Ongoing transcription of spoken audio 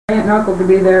Aunt and Uncle to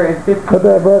be there in 15 Put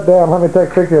that butt down. Let me take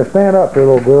a picture. Stand up here,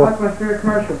 little girl. Watch my favorite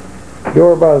commercial.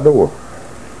 Go over by the door.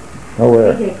 Oh,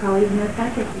 there. DJ probably even knows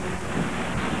that.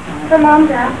 Her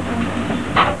mom's out.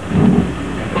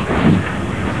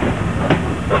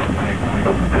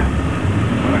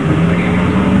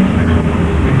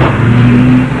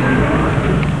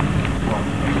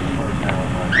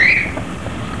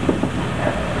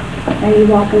 Now you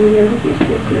walk over here with your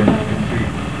sister.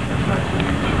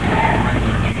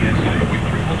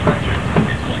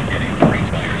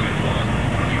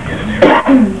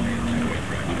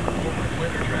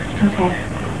 Okay.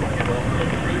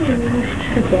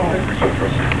 Good day.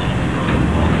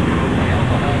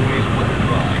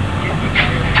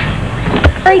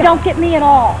 Hurry, don't get me at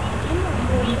all.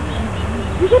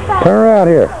 You get back. Turn around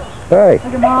here. Hey.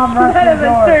 Look at Mom running the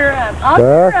door. I'll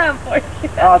turn around for you.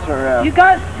 I'll turn around. You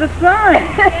got the sun.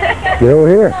 Get over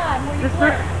here. The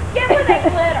sun. Give me that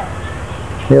glitter.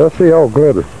 Yeah, let's see all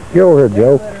glitter. Get over here,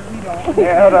 Joe.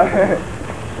 Yeah, hold on.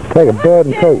 Take a bud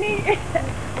and coat.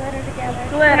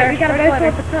 Glitter. You gotta go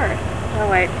towards the first. Oh,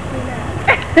 wait.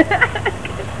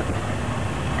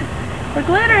 We're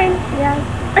glittering. Yeah.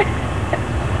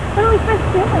 What are we supposed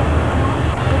to do?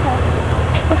 Okay.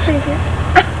 We'll see you.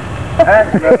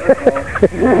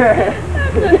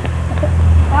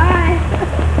 Bye.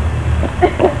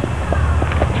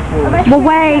 Well,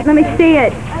 wait. Let me see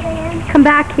it. Come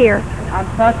back here. I'm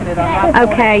tucking it. I'm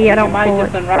not Okay, yeah, don't might pull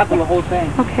just it. unravel the whole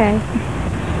thing. Okay.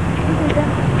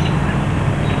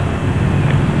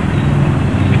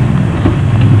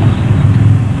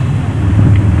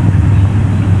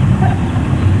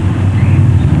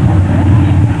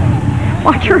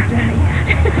 Watch her.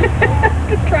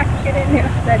 Just try to get in there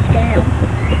upside down.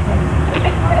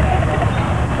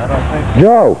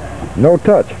 Joe, no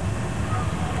touch.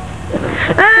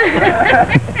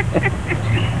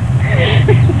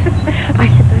 I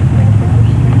should both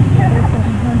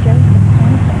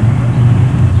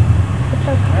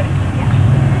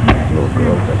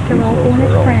They're all going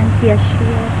as friends. Yes, she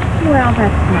is. Well,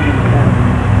 that's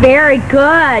nice. Very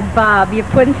good, Bob. You're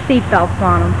putting seatbelts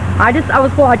on them. I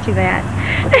was watching that.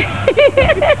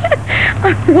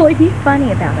 I'm really he's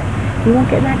funny about it. He won't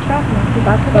get in that truck unless he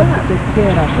bucks up. This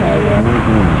kid, I'll tell you.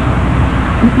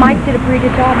 Mike did a pretty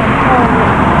good job on the car.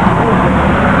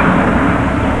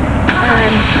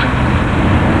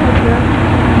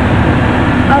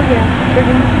 Oh yeah.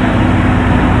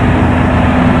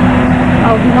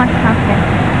 Oh, he wants something.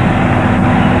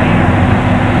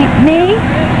 Me?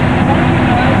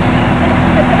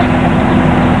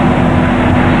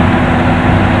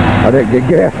 I didn't get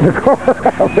gas in the car.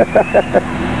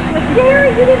 Jerry,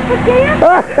 you didn't put gas?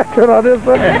 That's what I just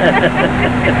said.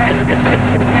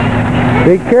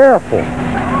 Be careful.